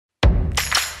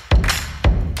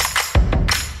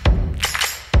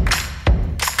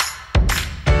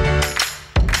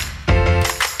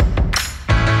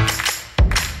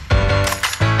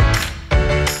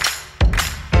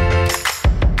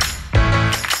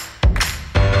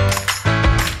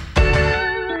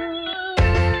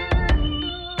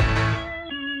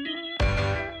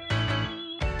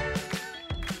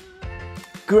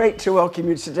great to welcome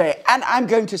you today. And I'm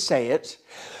going to say it.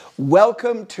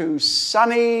 Welcome to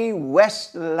sunny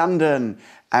West London.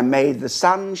 And may the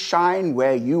sun shine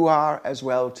where you are as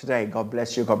well today. God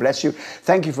bless you. God bless you.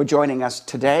 Thank you for joining us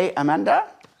today, Amanda.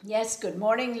 Yes, good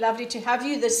morning. Lovely to have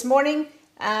you this morning.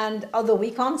 And although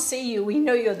we can't see you, we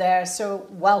know you're there. So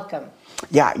welcome.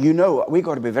 Yeah, you know, we've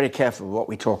got to be very careful what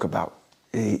we talk about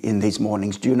in these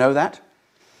mornings. Do you know that?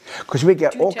 Because we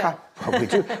get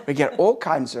we get all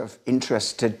kinds of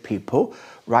interested people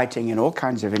writing in all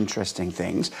kinds of interesting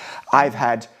things. I've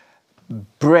had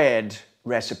bread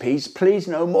recipes, please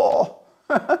no more.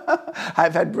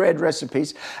 I've had bread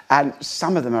recipes, and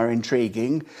some of them are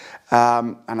intriguing,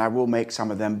 and I will make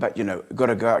some of them, but you know, got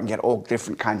to go out and get all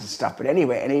different kinds of stuff. But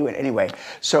anyway.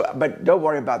 So, but don't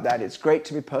worry about that. It's great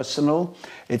to be personal.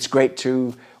 It's great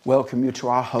to welcome you to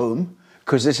our home,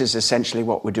 because this is essentially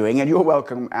what we're doing, and you're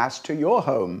welcome us to your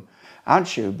home,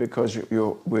 aren't you? Because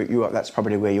that's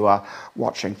probably where you are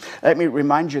watching. Let me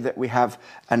remind you that we have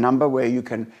a number where you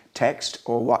can text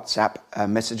or WhatsApp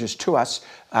messages to us,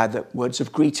 the words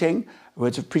of greeting,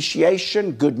 words of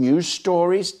appreciation, good news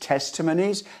stories,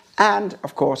 testimonies, and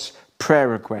of course, prayer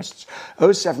requests.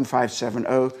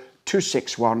 07570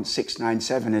 261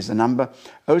 697 is the number.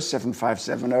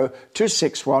 07570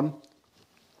 261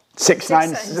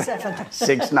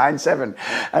 697.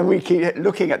 And we keep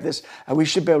looking at this, and we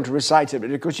should be able to recite it, but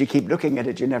because you keep looking at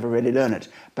it, you never really learn it.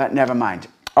 But never mind.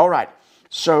 All right.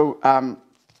 So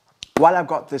while I've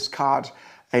got this card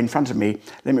in front of me,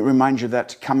 let me remind you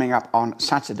that coming up on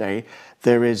Saturday,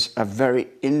 there is a very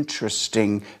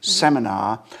interesting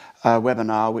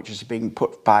webinar, which is being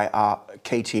put by our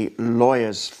Katie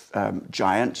Lawyers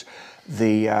giant,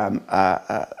 the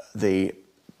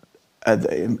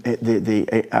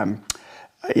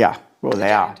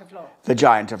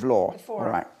giant of law. All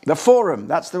right. The forum,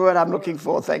 that's the word I'm looking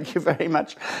for. Thank you very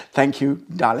much. Thank you,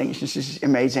 darling. This is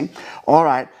amazing. All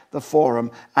right, the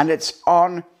forum. And it's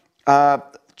on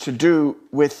to do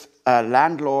with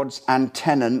landlords and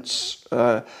tenants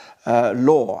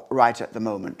law right at the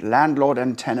moment. Landlord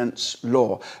and tenants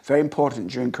law. Very important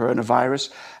during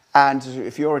coronavirus. And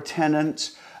if you're a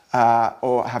tenant,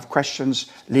 or have questions,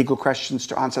 legal questions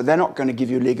to answer. They're not going to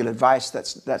give you legal advice.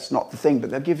 That's not the thing. But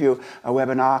they'll give you a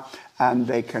webinar, and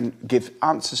they can give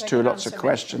answers to lots of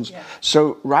questions. Yeah.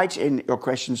 So write in your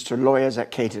questions to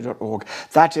lawyers@katie.org.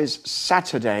 That is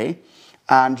Saturday,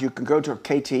 and you can go to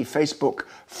Katie Facebook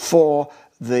for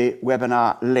the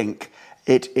webinar link.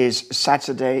 It is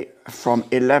Saturday from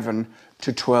 11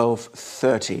 to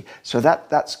 12:30. So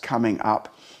that's coming up.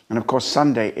 And of course,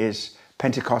 Sunday is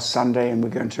Pentecost Sunday, and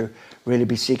we're going to really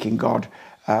be seeking God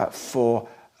for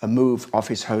a move of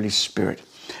His Holy Spirit.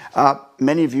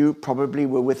 Many of you probably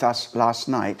were with us last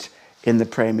night in the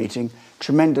prayer meeting,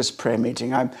 tremendous prayer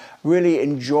meeting. I really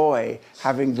enjoy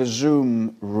having the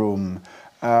Zoom room.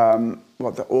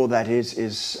 All that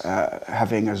is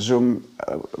having a Zoom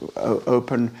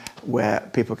open where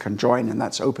people can join, and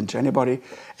that's open to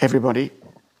everybody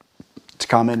to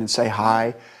come in and say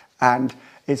hi. And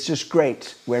it's just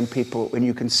great when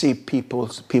you can see people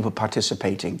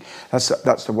participating.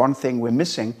 That's the one thing we're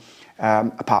missing,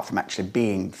 apart from actually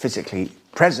being physically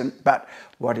present. But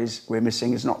we're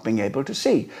missing is not being able to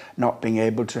see, not being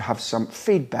able to have some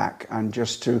feedback, and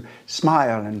just to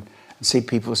smile and see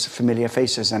people's familiar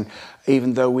faces. And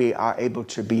even though we are able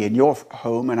to be in your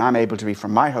home, and I'm able to be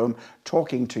from my home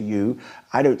talking to you,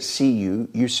 I don't see you.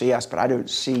 You see us, but I don't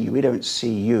see you. We don't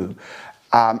see you.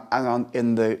 And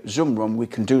in the Zoom room, we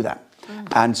can do that.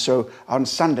 And so on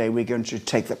Sunday, we're going to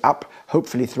take that up,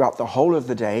 hopefully throughout the whole of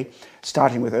the day,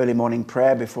 starting with early morning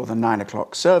prayer before the 9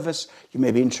 o'clock service. You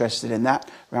may be interested in that.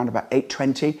 Around about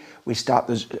 8:20, we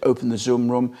open the Zoom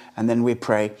room, and then we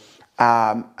pray.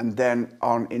 And then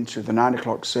on into the 9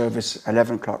 o'clock service,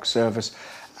 11 o'clock service.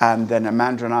 And then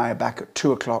Amanda and I are back at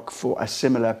 2 o'clock for a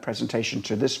similar presentation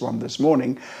to this one this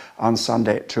morning on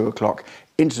Sunday at 2 o'clock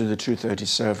into the 2:30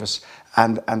 service,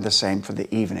 and the same for the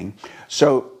evening.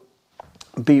 So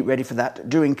be ready for that.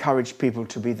 Do encourage people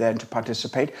to be there and to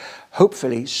participate.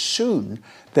 Hopefully soon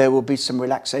there will be some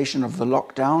relaxation of the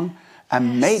lockdown,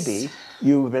 and maybe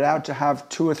you will be allowed to have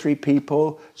 2 or 3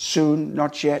 people soon,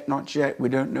 not yet, we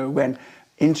don't know when,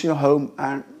 into your home,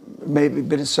 and maybe a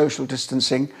bit of social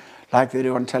distancing like they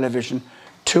do on television,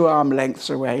 2 arm lengths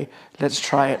away. Let's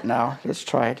try it now. Let's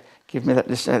try it. Give me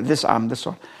this arm, this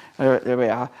one. There we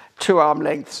are, 2 arm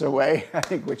lengths away. I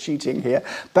think we're cheating here,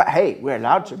 but hey, we're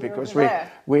allowed to, because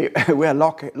we're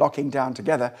locking down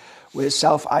together. We're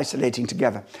self-isolating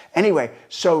together. Anyway,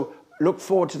 so look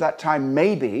forward to that time,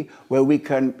 maybe where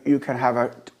you can have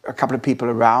a couple of people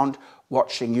around,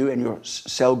 watching you in your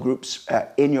cell groups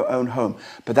in your own home.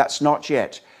 But that's not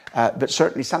yet. But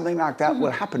certainly something like that will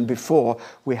happen before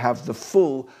we have the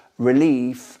full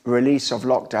release of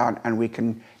lockdown and we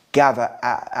can gather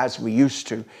as we used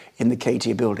to in the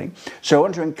KT building. So I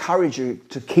want to encourage you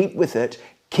to keep with it,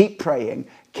 keep praying,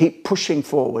 keep pushing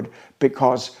forward,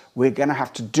 because we're going to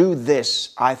have to do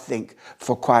this, I think,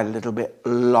 for quite a little bit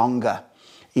longer,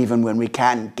 even when we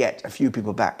can get a few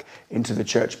people back into the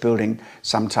church building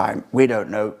sometime. We don't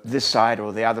know, this side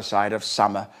or the other side of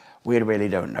summer. We really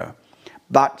don't know.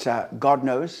 But God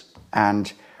knows,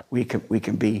 and we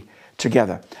can be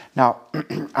together. Now,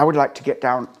 I would like to get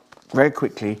down very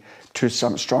quickly to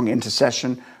some strong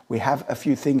intercession. We have a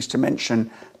few things to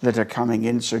mention that are coming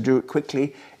in, so do it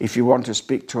quickly. If you want to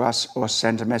speak to us or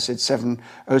send a message,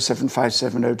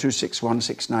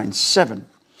 07570261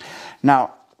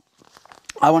 Now,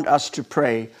 I want us to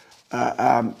pray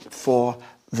for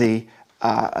the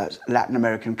Latin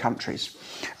American countries.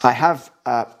 I have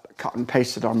cut and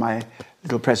pasted on my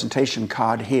little presentation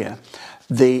card here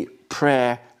the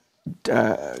prayer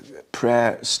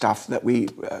stuff that we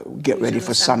get ready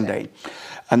for Sunday.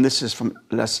 And this is from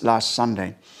last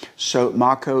Sunday. So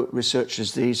Marco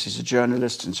researches these. He's a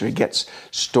journalist, and so he gets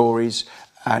stories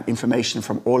and information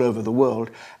from all over the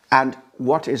world. And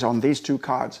what is on these two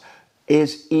cards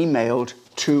is emailed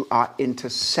to our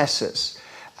intercessors.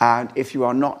 And if you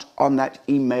are not on that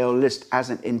email list as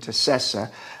an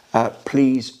intercessor,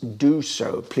 please do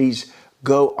so. Please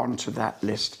go onto that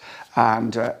list.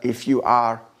 And if you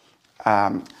are,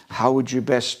 how would you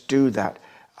best do that?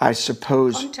 I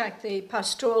suppose... Contact the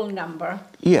pastoral number.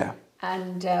 Yeah.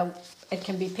 And it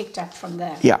can be picked up from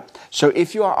there. Yeah. So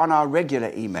if you are on our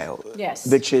regular email, yes,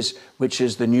 which is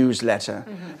the newsletter,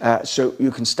 so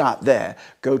you can start there,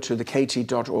 go to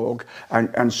thekt.org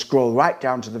and scroll right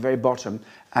down to the very bottom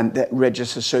and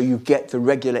register, so you get the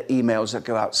regular emails that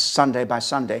go out Sunday by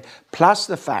Sunday, plus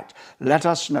the fact, let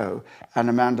us know, and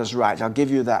Amanda's right, I'll give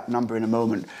you that number in a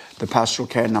moment, the pastoral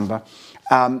care number,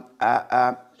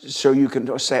 so you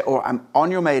can say, oh, I'm on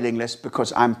your mailing list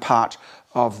because I'm part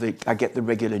of I get the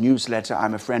regular newsletter,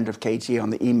 I'm a friend of KT on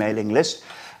the emailing list,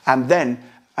 and then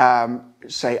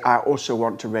say, I also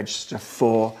want to register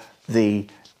for the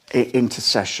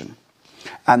intercession.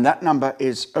 And that number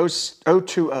is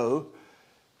 020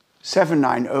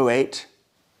 7908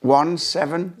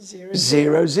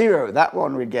 1700. That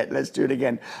one we get. Let's do it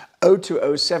again.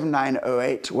 020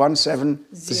 7908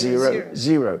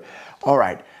 1700. All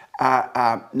right.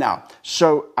 Now,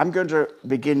 so I'm going to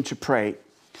begin to pray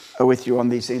with you on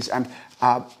these things. And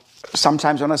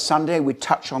sometimes on a Sunday we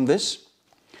touch on this,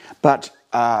 but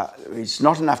it's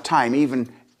not enough time, even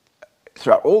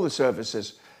throughout all the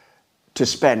services, to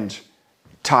spend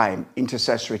time,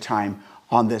 intercessory time,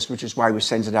 on this, which is why we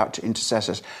send it out to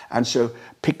intercessors. And so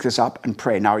pick this up and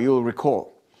pray. Now, you'll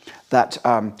recall that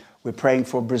we're praying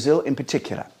for Brazil in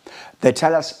particular. They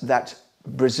tell us that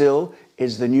Brazil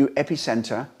is the new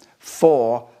epicenter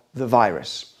for the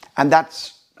virus. And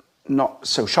that's not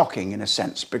so shocking in a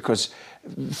sense, because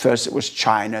first it was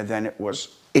China, then it was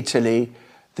Italy,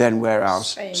 then where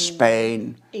else?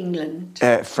 Spain, England,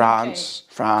 France,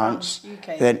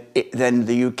 UK. Then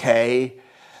the UK,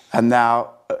 and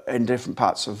now in different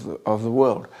parts of the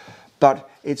world. But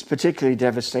it's particularly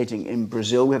devastating in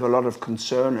Brazil. We have a lot of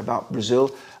concern about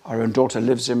Brazil. Our own daughter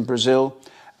lives in Brazil,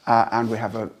 and we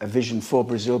have a vision for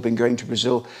Brazil, been going to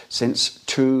Brazil since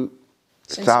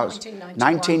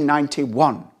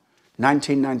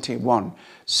 1991.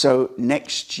 So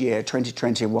next year,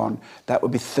 2021, that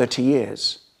would be 30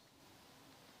 years.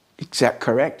 Is that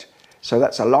correct? So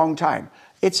that's a long time.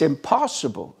 It's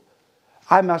impossible.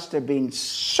 I must have been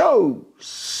so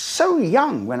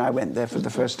young when I went there for the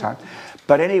first time.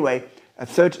 But anyway, a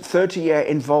 30-year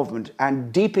involvement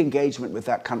and deep engagement with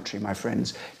that country, my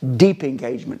friends. Deep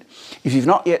engagement. If you've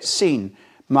not yet seen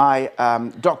my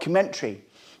documentary,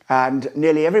 and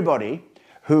nearly everybody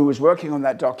who was working on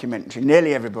that documentary,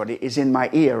 nearly everybody is in my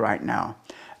ear right now.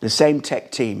 The same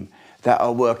tech team that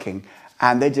are working.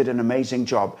 And they did an amazing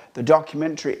job. The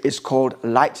documentary is called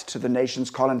Light to the Nations,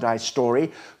 Colin Amanda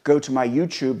story. Go to my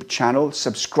YouTube channel,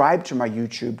 subscribe to my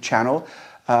YouTube channel,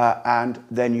 and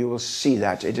then you will see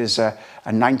that. It is a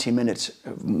 90-minute,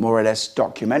 more or less,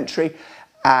 documentary.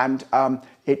 And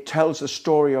it tells the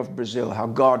story of Brazil, how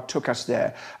God took us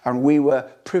there. And we were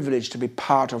privileged to be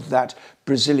part of that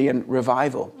Brazilian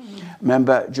revival.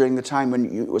 Remember, during the time when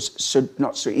it was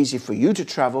not so easy for you to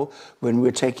travel, when we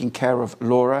were taking care of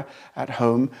Laura at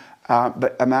home,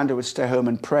 but Amanda would stay home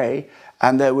and pray,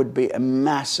 and there would be a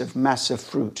massive, massive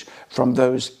fruit from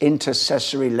those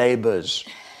intercessory labors.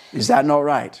 Is that not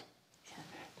right?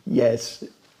 Yes.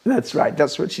 That's right.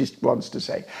 That's what she wants to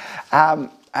say.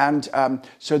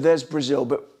 So there's Brazil,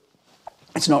 but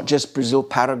it's not just Brazil,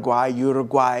 Paraguay,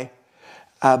 Uruguay,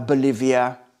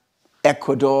 Bolivia,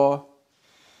 Ecuador.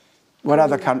 What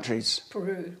other countries?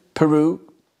 Peru,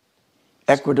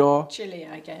 Ecuador. Chile,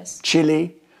 I guess.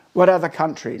 Chile. What other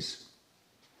countries?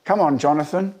 Come on,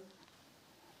 Jonathan.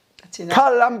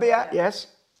 Colombia, yes.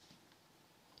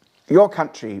 Your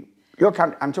country.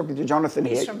 I'm talking to Jonathan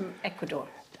here. He's from Ecuador.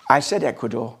 I said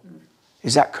Ecuador.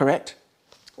 Is that correct?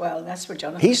 Well, that's where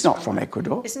Jonathan. He's not from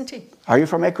Ecuador, isn't he? Are you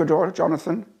from Ecuador,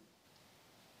 Jonathan?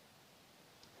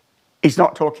 He's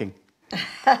not talking.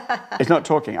 He's not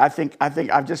talking. I think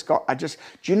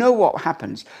do you know what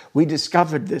happens? We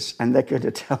discovered this, and they're going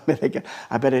to tell me.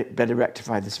 I better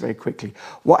rectify this very quickly.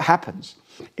 What happens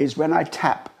is when I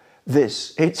tap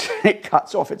this, it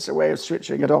cuts off. It's a way of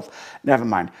switching it off. Never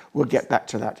mind. We'll get back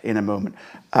to that in a moment,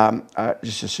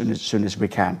 just as soon as we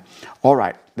can. All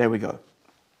right, there we go.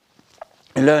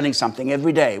 Learning something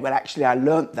every day. Well, actually, I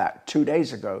learnt that 2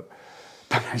 days ago,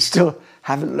 but I still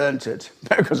haven't learnt it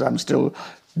because I'm still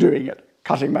doing it,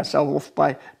 cutting myself off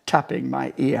by tapping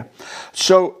my ear.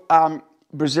 So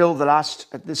Brazil,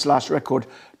 this last record,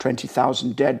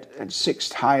 20,000 dead, and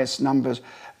sixth highest numbers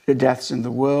of deaths in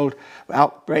the world.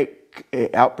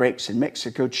 Outbreaks in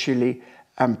Mexico, Chile,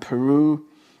 and Peru,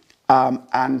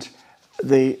 and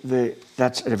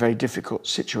that's a very difficult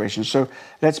situation. So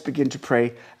let's begin to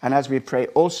pray. And as we pray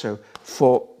also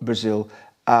for Brazil,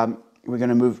 we're going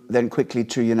to move then quickly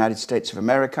to United States of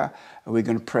America. We're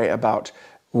going to pray about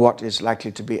what is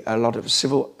likely to be a lot of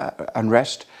civil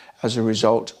unrest as a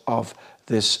result of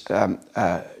this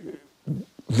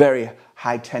very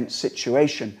high tense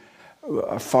situation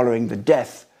following the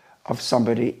death of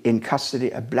somebody in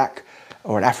custody, a black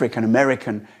or an African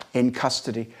American in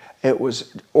custody. It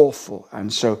was awful.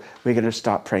 And so we're going to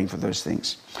start praying for those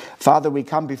things. Father, we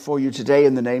come before you today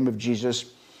in the name of Jesus,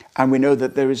 and we know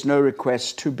that there is no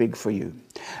request too big for you.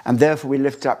 And therefore we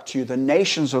lift up to you the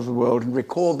nations of the world and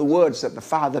recall the words that the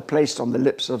Father placed on the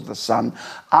lips of the Son.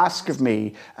 Ask of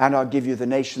me, and I'll give you the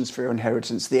nations for your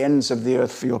inheritance, the ends of the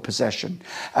earth for your possession.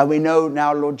 And we know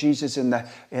now, Lord Jesus, in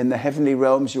the heavenly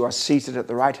realms, you are seated at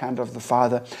the right hand of the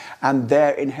Father. And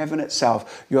there in heaven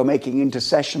itself, you're making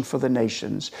intercession for the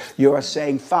nations. You are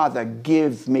saying, Father,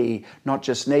 give me not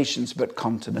just nations, but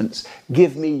continents.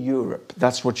 Give me Europe.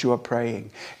 That's what you are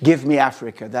praying. Give me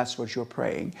Africa. That's what you're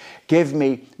praying. Give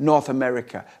me North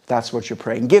America. That's what you're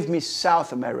praying. Give me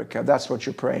South America. That's what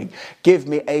you're praying. Give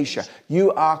me Asia.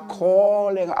 You are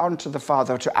calling unto the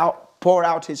Father to pour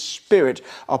out his Spirit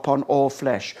upon all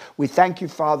flesh. We thank you,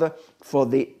 Father, for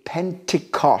the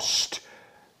Pentecost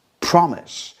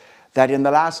promise that in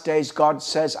the last days God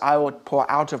says, I will pour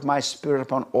out of my Spirit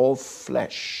upon all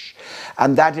flesh.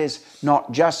 And that is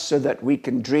not just so that we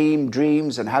can dream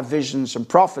dreams and have visions and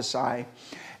prophesy.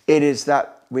 It is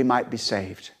that we might be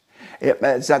saved.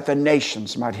 It's that the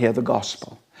nations might hear the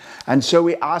gospel. And so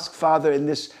we ask, Father, in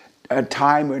this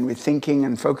time when we're thinking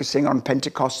and focusing on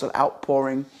Pentecostal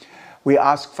outpouring, we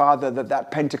ask, Father,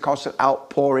 that Pentecostal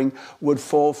outpouring would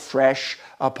fall fresh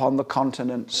upon the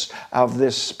continents of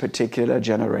this particular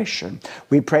generation.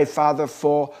 We pray, Father,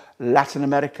 for Latin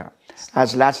America,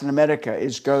 as Latin America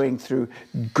is going through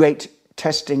great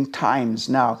testing times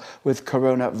now with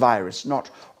coronavirus,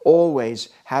 not always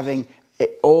having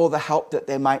all the help that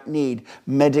they might need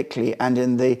medically and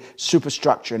in the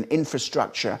superstructure and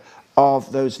infrastructure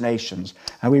of those nations.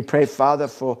 And we pray, Father,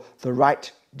 for the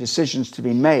right decisions to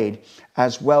be made,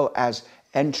 as well as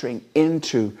entering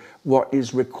into what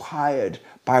is required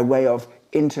by way of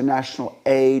international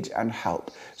aid and help.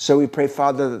 So we pray,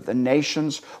 Father, that the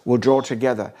nations will draw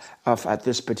together at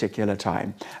this particular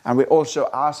time. And we also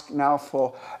ask now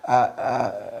for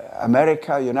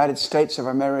America, United States of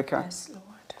America. Yes, Lord.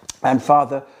 And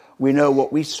Father, we know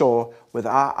what we saw with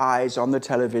our eyes on the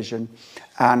television.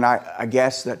 And I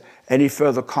guess that any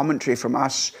further commentary from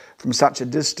us from such a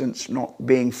distance, not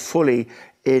being fully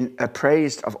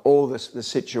appraised of all the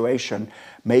situation,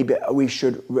 maybe we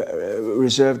should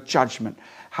reserve judgment.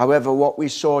 However, what we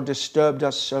saw disturbed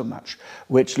us so much,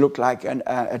 which looked like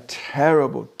a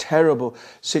terrible, terrible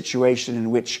situation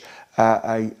in which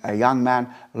a young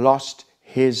man lost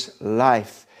his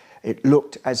life. It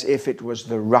looked as if it was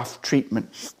the rough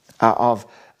treatment of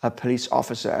a police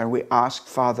officer. And we ask,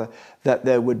 Father, that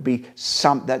there would be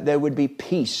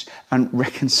peace and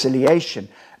reconciliation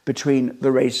between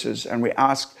the races. And we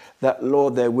ask that,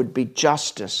 Lord, there would be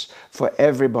justice for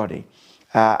everybody,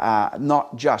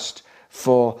 not just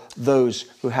for those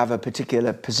who have a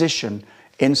particular position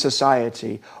in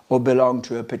society or belong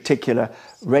to a particular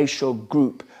racial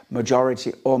group,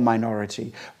 majority or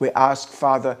minority. We ask,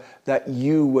 Father, that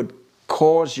you would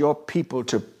cause your people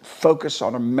to focus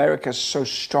on America so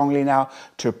strongly now,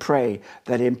 to pray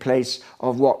that in place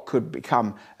of what could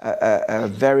become a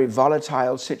very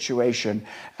volatile situation,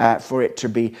 for it to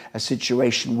be a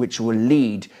situation which will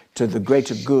lead to the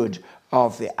greater good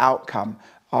of the outcome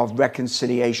of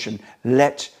reconciliation.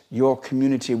 Let your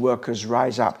community workers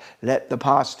rise up. Let the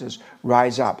pastors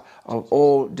rise up, of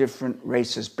all different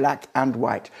races, black and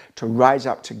white, to rise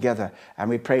up together. And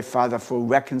we pray, Father, for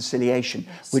reconciliation,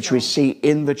 which we see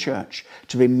in the church,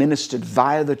 to be ministered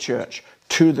via the church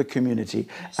to the community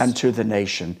and to the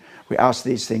nation. We ask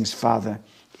these things, Father,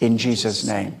 in Jesus'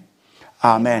 name.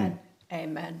 Amen.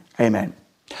 Amen. Amen.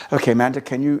 Okay, Amanda,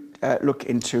 can you look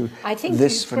into this for now? I think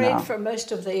you prayed for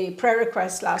most of the prayer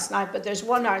requests last night, but there's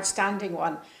one outstanding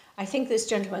one. I think this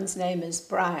gentleman's name is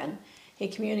Brian. He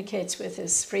communicates with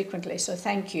us frequently, so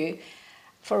thank you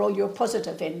for all your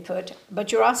positive input.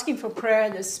 But you're asking for prayer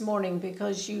this morning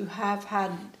because you have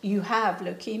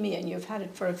leukemia and you've had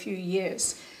it for a few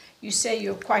years. You say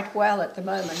you're quite well at the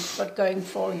moment, but going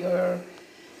for your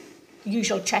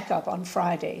usual checkup on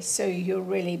Friday. So you're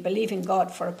really believing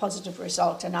God for a positive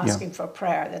result and asking for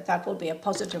prayer that will be a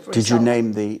positive result. Did you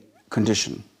name the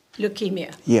condition?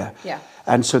 Leukemia. Yeah. Yeah.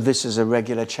 And so this is a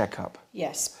regular checkup?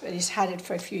 Yes, but he's had it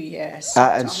for a few years.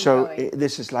 And so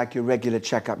this is like your regular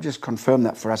checkup. Just confirm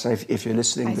that for us if you're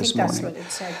listening this morning. I think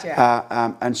that's what it said,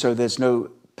 yeah. And so there's no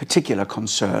particular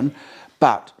concern,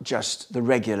 but just the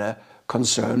regular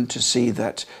concern to see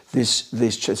that this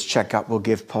checkup will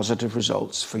give positive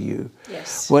results for you.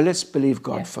 Yes. Well, let's believe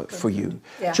God for you.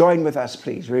 Yeah. Join with us,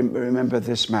 please. Remember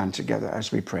this man together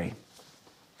as we pray.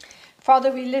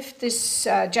 Father, we lift this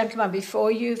gentleman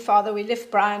before you. Father, we lift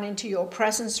Brian into your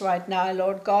presence right now,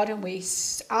 Lord God, and we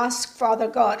ask, Father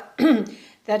God,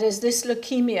 that as this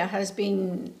leukemia has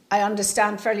been, I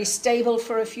understand, fairly stable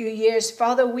for a few years,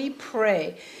 Father, we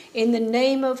pray in the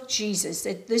name of Jesus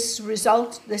that this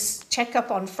result, this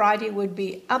checkup on Friday would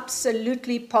be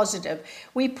absolutely positive.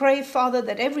 We pray, Father,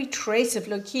 that every trace of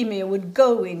leukemia would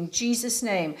go in Jesus'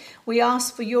 name. We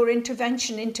ask for your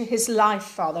intervention into his life,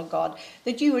 Father God,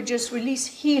 that you would just release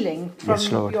healing from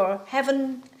your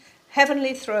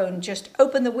heavenly throne. Just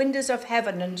open the windows of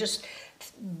heaven and just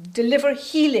deliver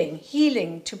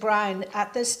healing to Brian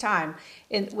at this time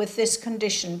with this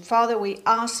condition. Father, we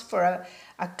ask for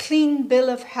a clean bill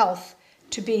of health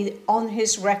to be on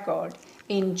his record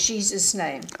in Jesus'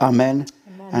 name. Amen,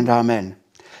 and amen.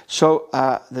 So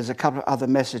there's a couple of other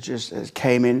messages that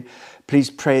came in. Please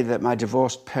pray that my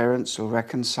divorced parents will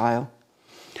reconcile,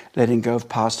 letting go of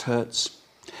past hurts.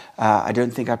 I don't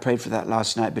think I prayed for that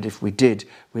last night, but if we did,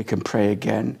 we can pray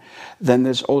again. Then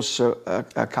there's also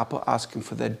a couple asking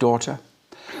for their daughter,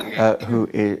 who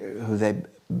they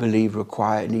believe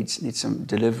needs some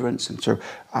deliverance, and so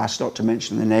asked not to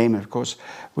mention the name. And of course,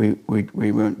 we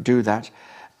won't do that.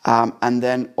 And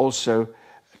then also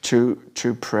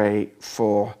to pray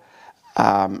for.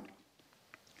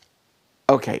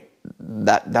 Okay,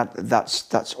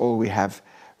 that's all we have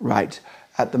right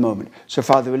at the moment. So,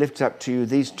 Father, we lift up to you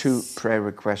these two prayer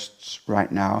requests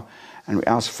right now, and we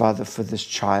ask, Father, for this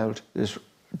child, this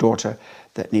daughter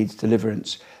that needs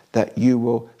deliverance, that you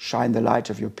will shine the light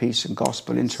of your peace and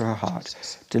gospel into her heart.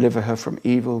 Deliver her from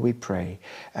evil, we pray,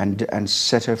 and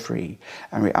set her free.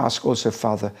 And we ask also,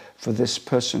 Father, for this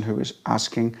person who is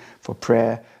asking for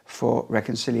prayer for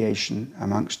reconciliation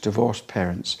amongst divorced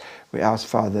parents. We ask,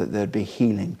 Father, that there'd be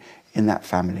healing in that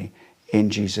family. In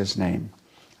Jesus' name.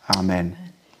 Amen.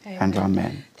 And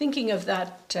amen. Thinking of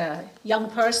that young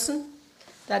person,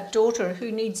 that daughter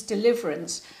who needs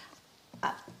deliverance,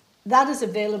 that is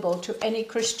available to any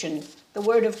Christian. The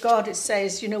Word of God, it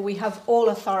says, we have all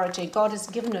authority. God has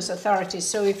given us authority.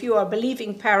 So if you are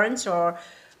believing parents or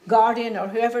guardian or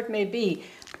whoever it may be,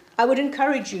 I would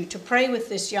encourage you to pray with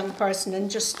this young person and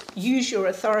just use your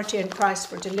authority in Christ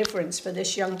for deliverance for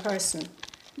this young person.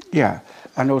 Yeah,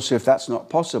 and also if that's not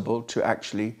possible, to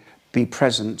actually be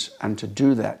present and to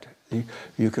do that.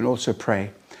 You can also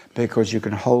pray, because you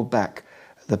can hold back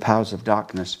the powers of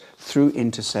darkness through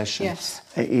intercession, yes,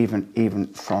 even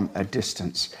from a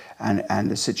distance, and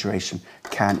the situation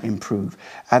can improve.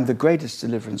 And the greatest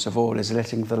deliverance of all is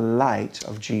letting the light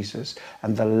of Jesus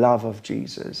and the love of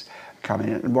Jesus come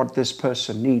in. And what this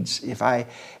person needs, if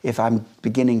I'm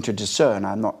beginning to discern,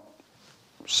 I'm not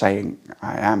saying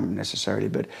I am necessarily,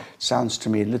 but it sounds to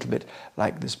me a little bit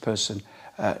like this person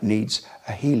needs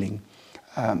a healing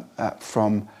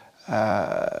from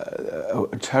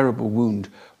a terrible wound,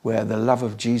 where the love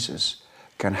of Jesus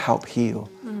can help heal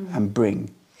and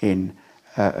bring in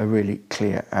a really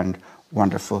clear and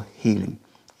wonderful healing.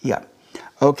 Yeah.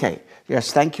 Okay.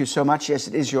 Yes, thank you so much. Yes,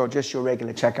 it is just your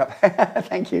regular checkup.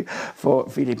 Thank you for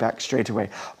feeding back straight away.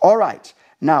 All right.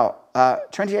 Now,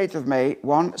 28th of May,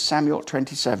 1 Samuel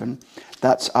 27.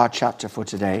 That's our chapter for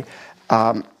today.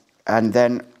 And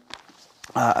then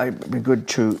it'd be good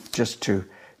to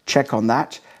check on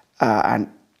that and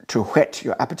to whet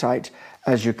your appetite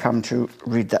as you come to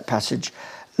read that passage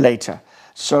later.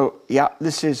 So, yeah,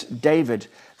 this is David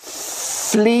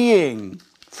fleeing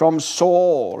from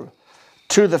Saul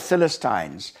to the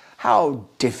Philistines. How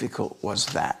difficult was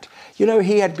that? You know,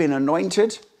 he had been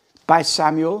anointed by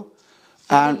Samuel,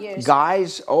 and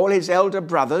guys, all his elder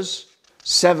brothers,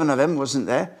 7 of them, wasn't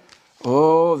there?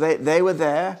 Oh, they were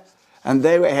there, and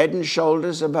they were head and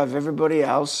shoulders above everybody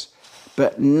else,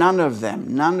 but none of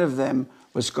them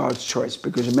was God's choice.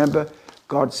 Because remember,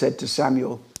 God said to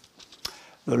Samuel,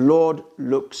 the Lord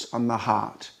looks on the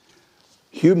heart.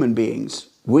 Human beings,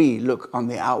 we look on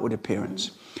the outward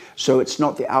appearance. So it's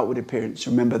not the outward appearance,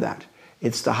 remember that.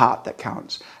 It's the heart that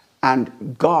counts.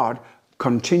 And God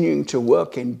continuing to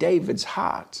work in David's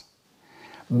heart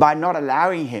by not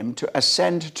allowing him to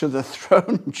ascend to the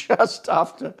throne just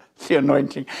after the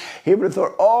anointing. He would have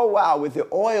thought, oh wow, with the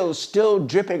oil still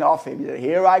dripping off him,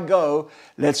 here I go,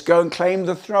 let's go and claim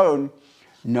the throne.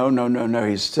 No.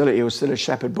 He was still a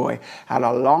shepherd boy. Had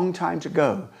a long time to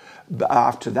go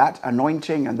after that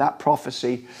anointing and that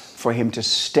prophecy for him to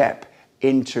step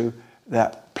into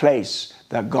that place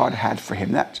that God had for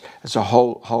him. That's a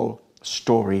whole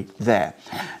story there.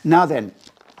 Now then,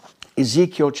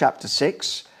 Ezekiel chapter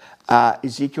 6.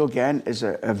 Ezekiel again is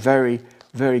a very,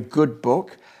 very good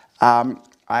book. I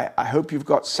hope you've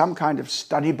got some kind of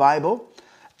study Bible,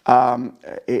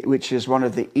 which is one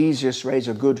of the easiest ways,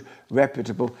 a good,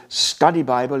 reputable study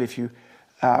Bible. If you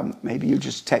maybe you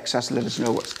just text us, let us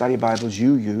know what study Bibles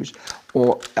you use,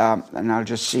 or and I'll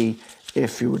just see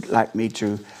if you would like me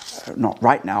to, not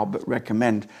right now, but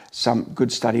recommend some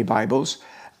good study Bibles.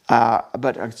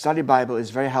 But a study Bible is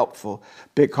very helpful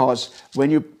because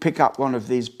when you pick up one of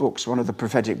these books, one of the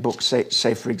prophetic books,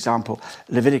 say for example,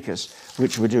 Leviticus,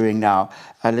 which we're doing now,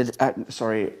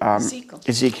 Ezekiel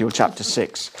chapter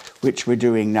 6, which we're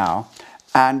doing now.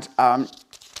 And,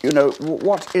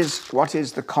 what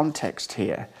is the context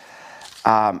here?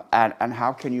 And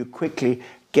how can you quickly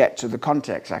get to the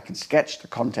context? I can sketch the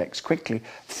context quickly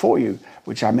for you,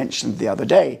 which I mentioned the other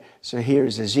day. So here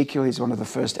is Ezekiel. He's one of the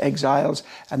first exiles,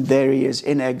 and there he is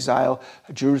in exile.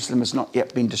 Jerusalem has not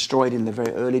yet been destroyed in the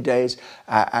very early days,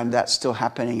 and that's still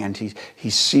happening, and he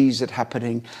sees it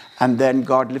happening. And then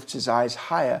God lifts his eyes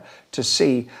higher to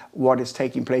see what is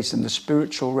taking place in the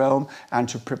spiritual realm and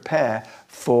to prepare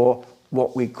for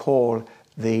what we call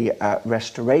the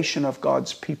restoration of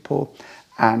God's people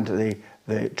and the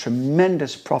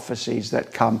tremendous prophecies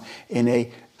that come in a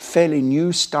fairly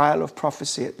new style of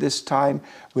prophecy at this time,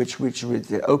 which with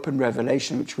the open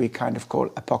revelation, which we kind of call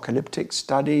apocalyptic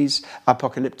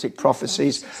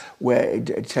prophecies, where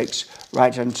it takes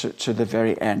right into the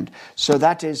very end. So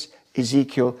that is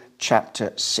Ezekiel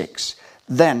chapter 6.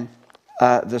 Then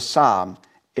the psalm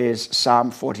is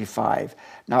Psalm 45.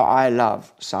 Now I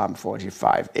love Psalm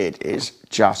 45. It is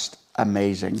just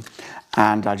amazing.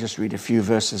 And I'll just read a few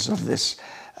verses of this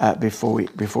before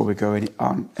we go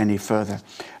on any further.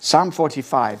 Psalm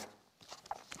 45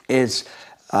 is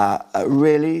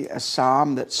really a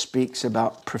psalm that speaks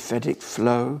about prophetic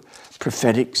flow,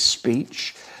 prophetic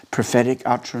speech, prophetic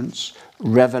utterance,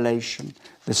 revelation,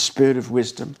 the spirit of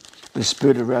wisdom, the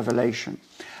spirit of revelation.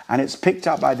 And it's picked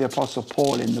up by the Apostle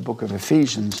Paul in the book of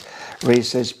Ephesians, where he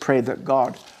says, pray that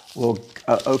God will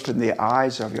open the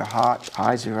eyes of your heart,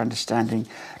 eyes of your understanding,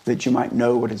 that you might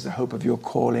know what is the hope of your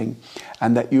calling,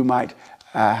 and that you might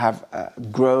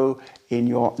grow in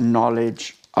your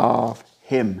knowledge of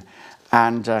him.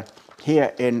 And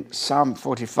here in Psalm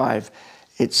 45,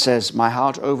 it says, my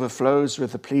heart overflows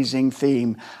with a pleasing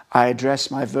theme. I address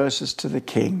my verses to the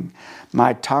King.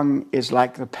 My tongue is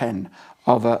like the pen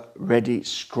of a ready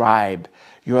scribe.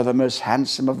 You are the most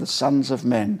handsome of the sons of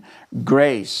men.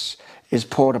 Grace is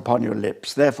poured upon your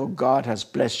lips. Therefore God has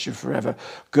blessed you forever.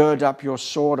 Gird up your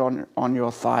sword on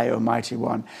your thigh, O mighty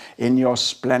one, in your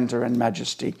splendor and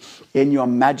majesty. In your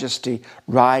majesty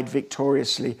ride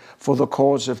victoriously for the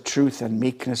cause of truth and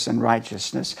meekness and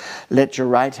righteousness. Let your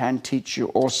right hand teach you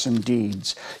awesome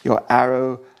deeds. Your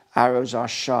arrows are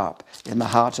sharp in the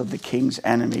heart of the king's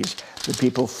enemies. The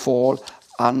people fall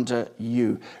under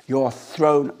you. Your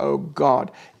throne, O God,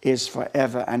 is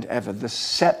forever and ever. The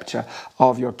scepter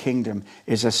of your kingdom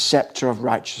is a scepter of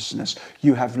righteousness.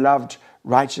 You have loved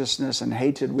righteousness and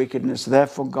hated wickedness.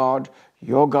 Therefore God,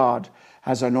 your God,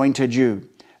 has anointed you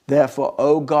Therefore,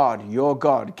 O God, your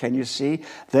God. Can you see?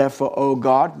 Therefore, O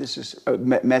God, this is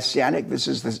messianic. This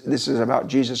is about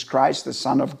Jesus Christ, the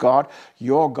Son of God,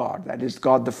 your God. That is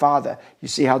God the Father. You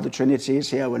see how the Trinity is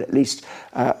here? Well, at least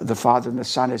the Father and the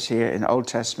Son is here in Old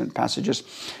Testament passages.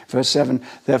 Verse 7,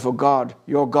 therefore God,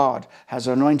 your God, has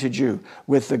anointed you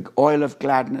with the oil of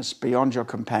gladness beyond your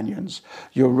companions.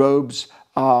 Your robes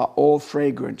are all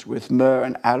fragrant with myrrh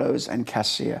and aloes and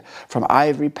cassia. From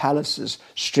ivory palaces,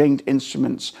 stringed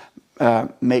instruments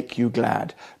make you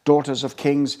glad. Daughters of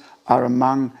kings are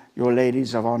among your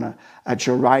ladies of honor. At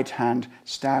your right hand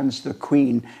stands the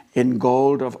queen in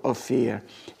gold of Ophir.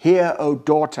 Hear, O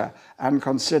daughter, and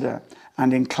consider,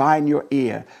 and incline your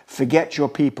ear. Forget your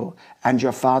people and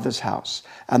your father's house,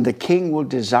 and the king will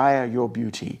desire your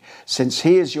beauty. Since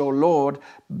he is your Lord,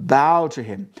 bow to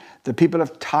him. The people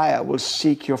of Tyre will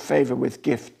seek your favor with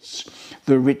gifts,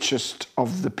 the richest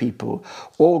of the people.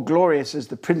 All glorious is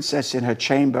the princess in her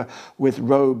chamber, with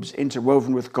robes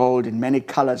interwoven with gold in many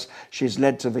colors. She is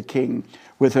led to the king,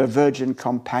 with her virgin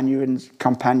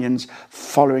companions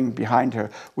following behind her.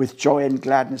 With joy and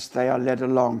gladness they are led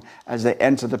along as they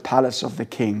enter the palace of the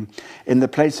king. In the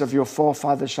place of your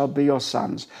forefathers shall be your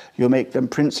sons. You'll make them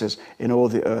princes in all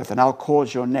the earth, and I'll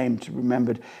cause your name to be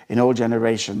remembered in all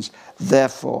generations.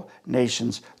 Therefore,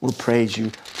 nations will praise you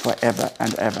forever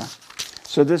and ever.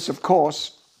 So this, of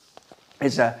course,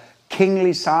 is a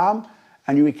kingly psalm,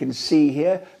 and we can see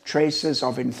here traces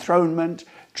of enthronement,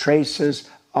 traces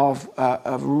of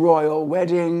royal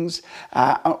weddings,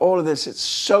 all of this. It's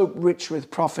so rich with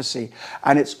prophecy,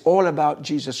 and it's all about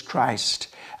Jesus Christ.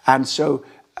 And so,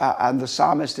 and the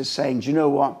psalmist is saying, do you know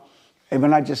what? And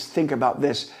when I just think about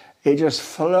this, it just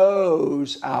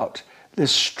flows out.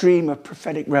 This stream of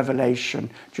prophetic revelation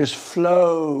just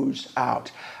flows out.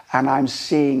 And I'm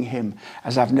seeing him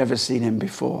as I've never seen him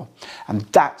before. And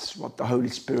that's what the Holy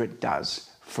Spirit does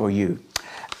for you.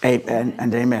 Amen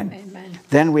and amen. Amen.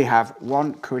 Then we have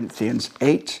 1 Corinthians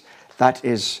 8. That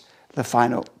is the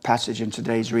final passage in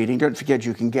today's reading. Don't forget,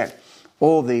 you can get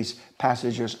all these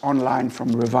passages online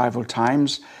from Revival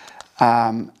Times.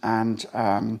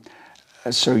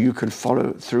 So you can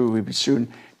follow through. We'll be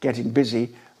soon getting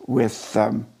busy with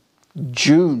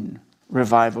June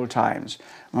Revival Times.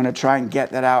 I'm going to try and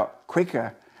get that out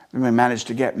quicker than we managed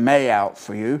to get May out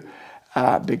for you,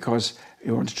 because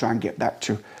we want to try and get back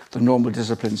to the normal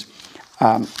disciplines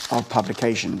of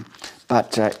publication.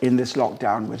 But in this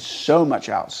lockdown, with so much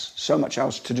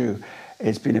else to do,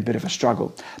 it's been a bit of a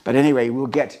struggle. But anyway, we'll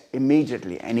get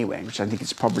immediately anyway, which I think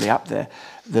is probably up there,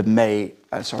 the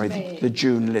the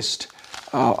June list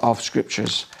of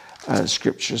scriptures.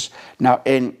 Now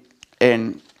in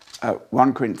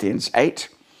 1 Corinthians 8,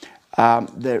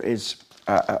 there is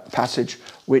a passage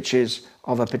which is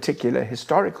of a particular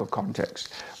historical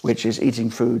context, which is eating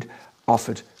food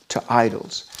offered to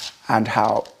idols, and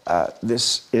how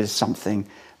this is something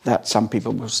that some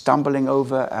people were stumbling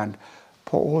over. And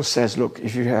Paul says, look,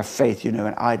 if you have faith, you know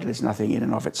an idol is nothing in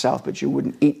and of itself, but you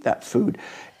wouldn't eat that food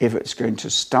if it's going to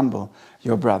stumble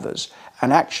your brothers.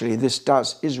 And actually this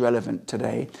is relevant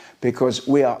today, because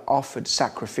we are offered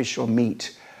sacrificial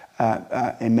meat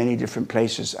in many different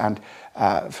places, and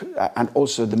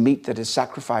also the meat that is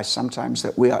sacrificed sometimes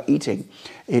that we are eating,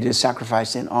 it is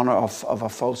sacrificed in honor of a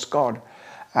false god,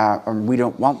 and we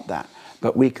don't want that.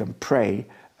 But we can pray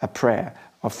a prayer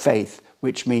of faith,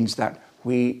 which means that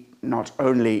we not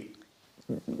only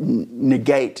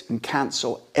negate and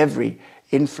cancel every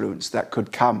influence that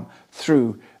could come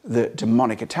through the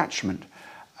demonic attachment,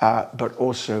 but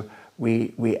also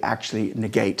we actually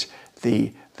negate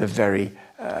the very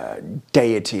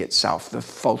deity itself, the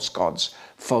false gods,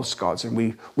 and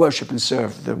we worship and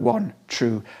serve the one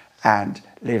true and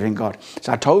living God.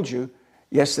 So I told you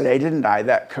yesterday, didn't I,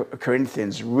 that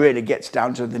Corinthians really gets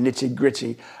down to the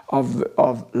nitty-gritty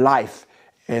of life,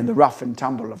 and the rough and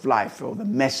tumble of life, or the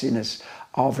messiness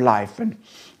of life, and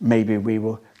maybe we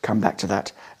will come back to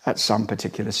that at some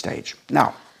particular stage.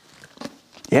 Now,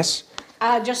 yes?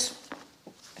 Just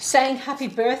saying happy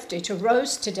birthday to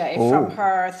Rose today from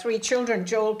her 3 children,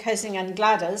 Joel, Kessing and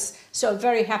Gladys. So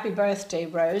very happy birthday,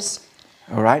 Rose.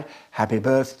 All right. Happy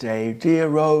birthday, dear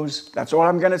Rose. That's all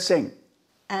I'm going to sing.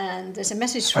 And there's a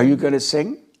message from... Are you going to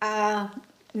sing?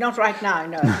 Not right now,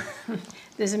 no.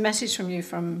 There's a message from you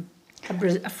from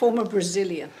a former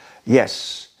Brazilian.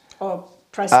 Yes. Or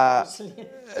present Brazilian.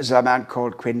 There's a man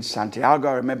called Quinn Santiago.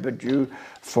 I remembered you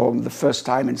from the first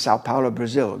time in Sao Paulo,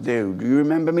 Brazil. Do you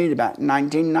remember me? About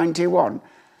 1991.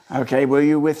 Okay, were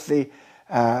you with the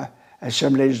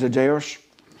Assembleias de Deus?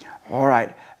 All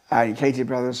right. Katie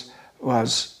Brothers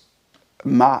was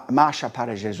Marcha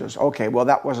para Jesus. Okay, well,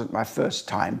 that wasn't my first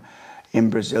time in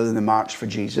Brazil in the March for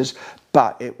Jesus.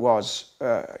 But it was,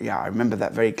 I remember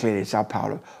that very clearly, Sao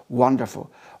Paulo. Wonderful,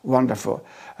 wonderful.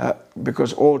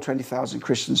 Because all 20,000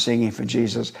 Christians singing for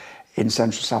Jesus in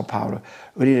central Sao Paulo.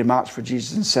 We need a March for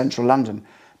Jesus in central London.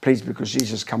 Please, because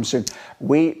Jesus comes soon.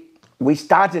 We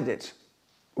started it.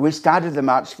 We started the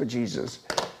March for Jesus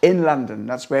in London.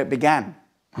 That's where it began.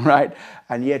 Right?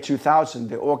 And year 2000,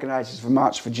 the organizers for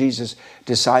March for Jesus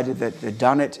decided that they'd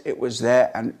done it. It was there,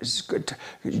 and it's good.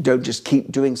 You don't just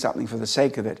keep doing something for the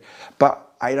sake of it.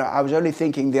 But I was only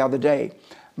thinking the other day,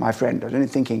 my friend, I was only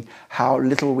thinking how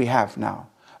little we have now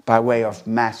by way of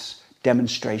mass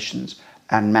demonstrations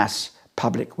and mass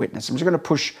public witness. I'm just going to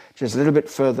push just a little bit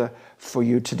further for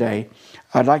you today.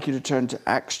 I'd like you to turn to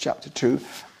Acts chapter 2,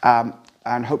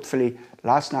 and hopefully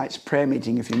last night's prayer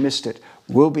meeting, if you missed it,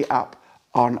 will be up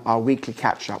on our weekly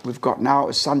catch-up. We've got now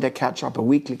a Sunday catch-up, a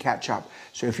weekly catch-up.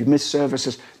 So if you miss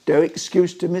services, no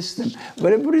excuse to miss them.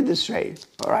 But put it this way,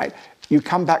 all right? You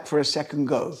come back for a second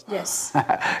go. Yes.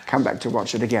 Come back to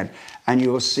watch it again. And you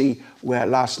will see where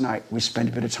last night we spent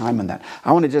a bit of time on that.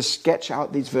 I want to just sketch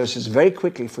out these verses very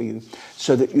quickly for you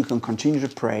so that you can continue to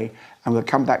pray. And we'll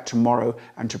come back tomorrow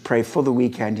and to pray for the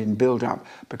weekend in build up,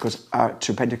 because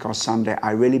to Pentecost Sunday,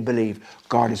 I really believe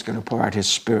God is going to pour out his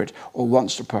Spirit, or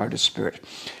wants to pour out his Spirit.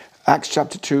 Acts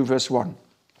chapter 2, verse 1.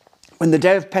 When the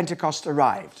day of Pentecost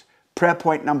arrived, prayer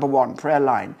point number 1, prayer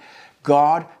line,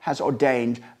 God has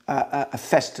ordained a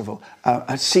festival,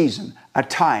 a season, a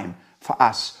time for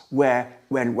us where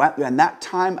when that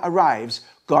time arrives,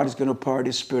 God is going to pour out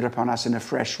his Spirit upon us in a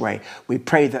fresh way. We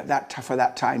pray for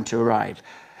that time to arrive.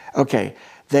 Okay,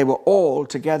 they were all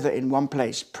together in one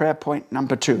place. Prayer point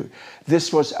number 2.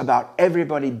 This was about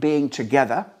everybody being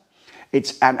together.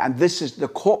 And this is the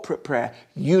corporate prayer,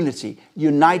 unity,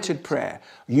 united prayer.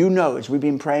 You know, as we've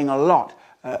been praying a lot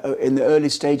in the early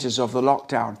stages of the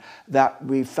lockdown, that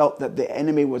we felt that the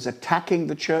enemy was attacking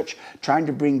the church, trying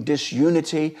to bring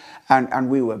disunity, and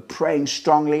we were praying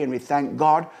strongly, and we thank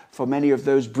God for many of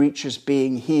those breaches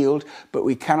being healed, but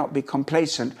we cannot be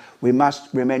complacent. We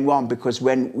must remain one, because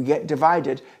when we get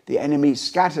divided, the enemy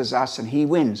scatters us and he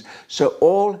wins. So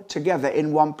all together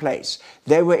in one place.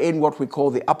 They were in what we call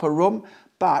the upper room,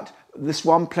 but this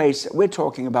one place that we're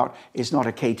talking about is not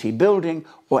a KT building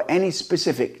or any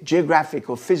specific geographic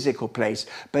or physical place,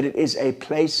 but it is a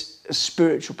place, a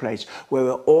spiritual place, where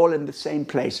we're all in the same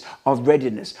place of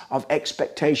readiness, of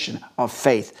expectation, of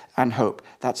faith and hope.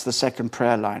 That's the second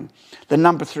prayer line. The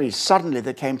number 3, suddenly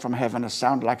there came from heaven a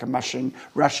sound like a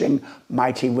rushing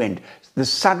mighty wind. The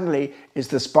suddenly is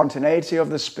the spontaneity of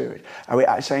the Spirit. And we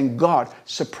are saying, God,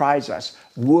 surprise us,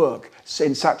 work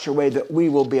in such a way that we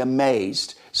will be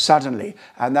amazed suddenly.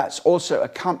 And that's also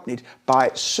accompanied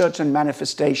by certain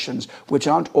manifestations which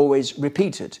aren't always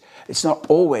repeated. It's not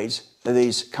always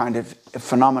these kind of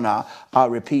phenomena are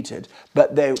repeated,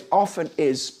 but there often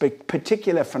is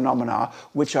particular phenomena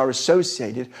which are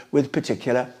associated with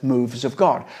particular moves of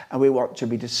God. And we want to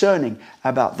be discerning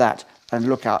about that and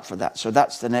look out for that. So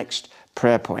that's the next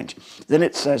prayer point. Then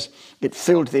it says, it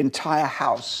filled the entire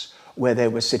house where they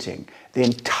were sitting. The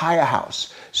entire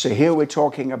house. So here we're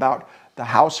talking about the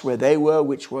house where they were,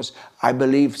 which was, I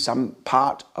believe, some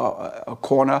part, a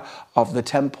corner of the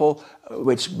temple,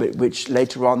 which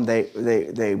later on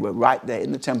they were right there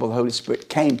in the temple. The Holy Spirit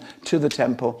came to the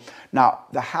temple. Now,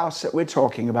 the house that we're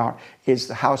talking about is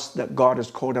the house that God has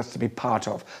called us to be part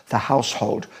of, the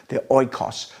household, the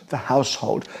oikos, the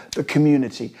household, the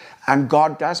community. And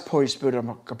God does pour his Spirit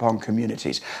upon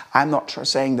communities. I'm not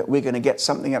saying that we're going to get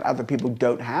something that other people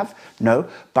don't have. No,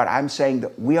 but I'm saying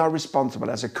that we are responsible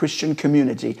as a Christian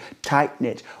community,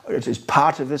 tight-knit, it is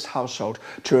part of this household,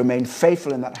 to remain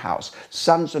faithful in that house,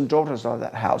 sons and daughters of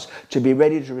that house, to be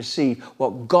ready to receive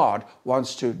what God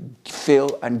wants to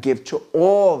fill and give to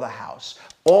all the house,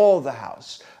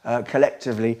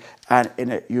 collectively and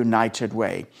in a united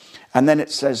way. And then it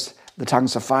says, the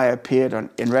tongues of fire appeared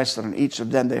and rested on each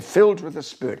of them. They're filled with the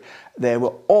Spirit. They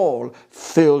were all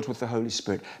filled with the Holy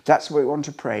Spirit. That's what we want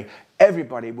to pray.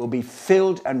 Everybody will be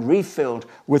filled and refilled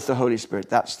with the Holy Spirit.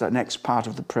 That's the next part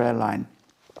of the prayer line.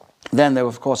 Then there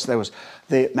was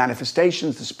the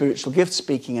manifestations, the spiritual gifts,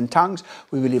 speaking in tongues.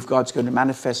 We believe God's going to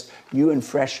manifest new and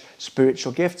fresh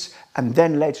spiritual gifts. And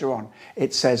then later on,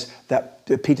 it says that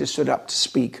Peter stood up to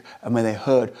speak, and when they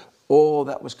heard all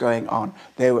that was going on,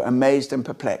 they were amazed and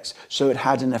perplexed. So it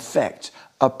had an effect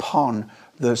upon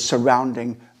the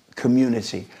surrounding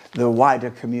community, the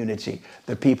wider community,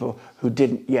 the people who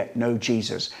didn't yet know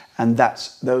Jesus. And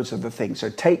those are the things. So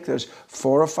take those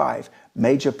 4 or 5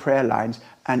 major prayer lines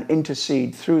and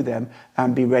intercede through them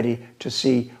and be ready to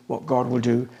see what God will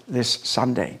do this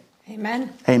Sunday.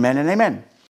 Amen. Amen and amen.